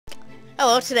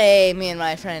Hello, today me and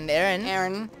my friend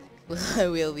Aaron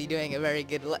will be doing a very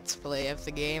good let's play of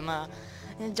the game,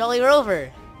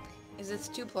 JollyRover. Is this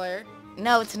 2-player?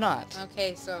 No, it's not.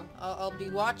 Okay, so I'll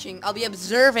be watching. I'll be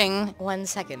observing. 1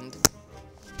 second.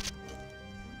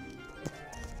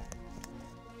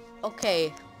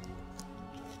 Okay.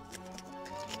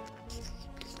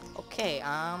 Okay,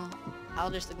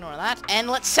 I'll just ignore that, and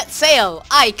let's set sail!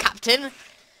 Aye, Captain!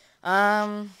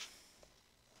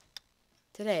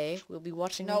 Today, we'll be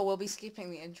watching... No, we'll be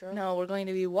skipping the intro. No, we're going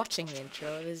to be watching the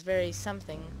intro. It is very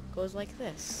something. Goes like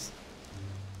this.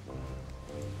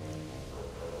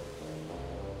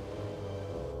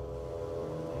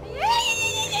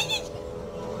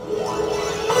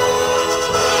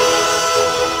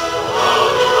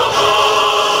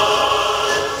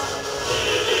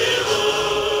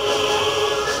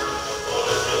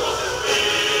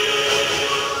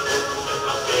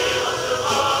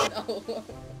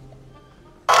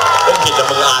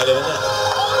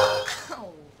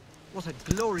 What a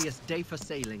glorious day for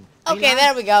sailing. Okay,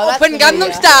 there we go. Open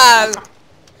Gundam style!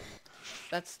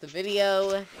 That's the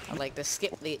video. I'd like to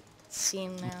skip the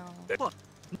scene now. What?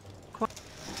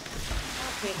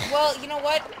 Okay, well, you know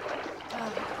what?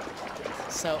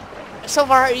 So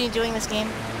far, are you enjoying this game?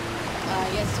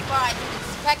 Yes, so far I think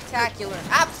it's spectacular.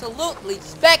 Absolutely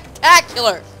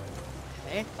spectacular!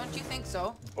 Okay. Don't you think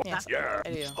so? Yes,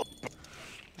 I do.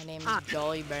 My name is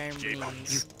Jolly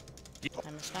Beans.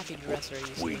 I'm a snappy dresser,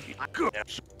 you see.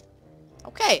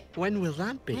 Okay. When will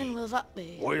that be? When will that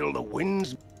be? While the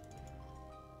winds...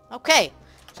 Okay.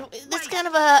 So this is kind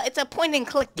of it's a point and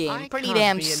click game. I Pretty can't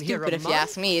damn be in here stupid a if you month.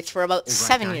 ask me. It's for about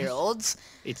All right, 7-year-olds.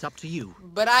 It's up to you.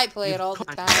 But I play it all the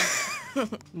You've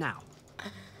time. Now.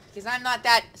 Because I'm not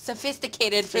that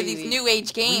sophisticated for these Baby. new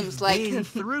age games We've like been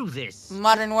through this.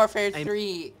 Modern Warfare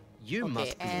 3. You Okay,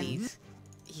 must and believe.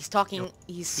 he's talking.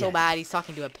 He's so Yes. bad. He's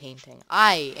talking to a painting.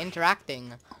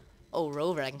 Interacting. Oh,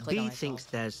 Rover, I can click on B myself. thinks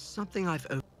there's something I've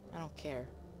opened. I don't care.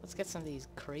 Let's get some of these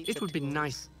crates. It would be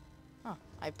nice. Huh.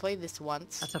 I played this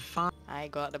once. That's a fine. I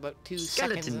got about 2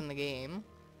 Skeleton. seconds in the game.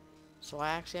 So I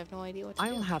actually have no idea what to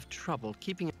I'll do. have trouble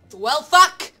keeping it. Well,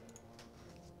 fuck!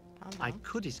 Calm I down.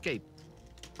 could escape.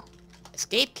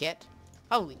 Escape kit?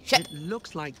 Holy shit. It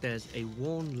looks like there's a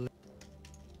worn.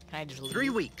 Can I just leave? 3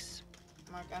 weeks.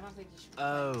 Mark, I don't think you should be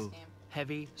playing this Oh, game.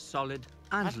 heavy, solid,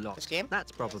 and What? locked. This game?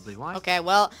 That's probably why. Okay,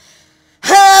 well...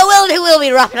 we'll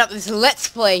be wrapping up this Let's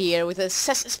Play here with a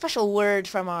special word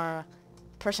from our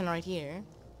person right here.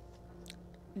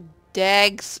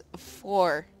 Dags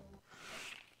 4.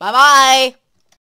 Bye-bye!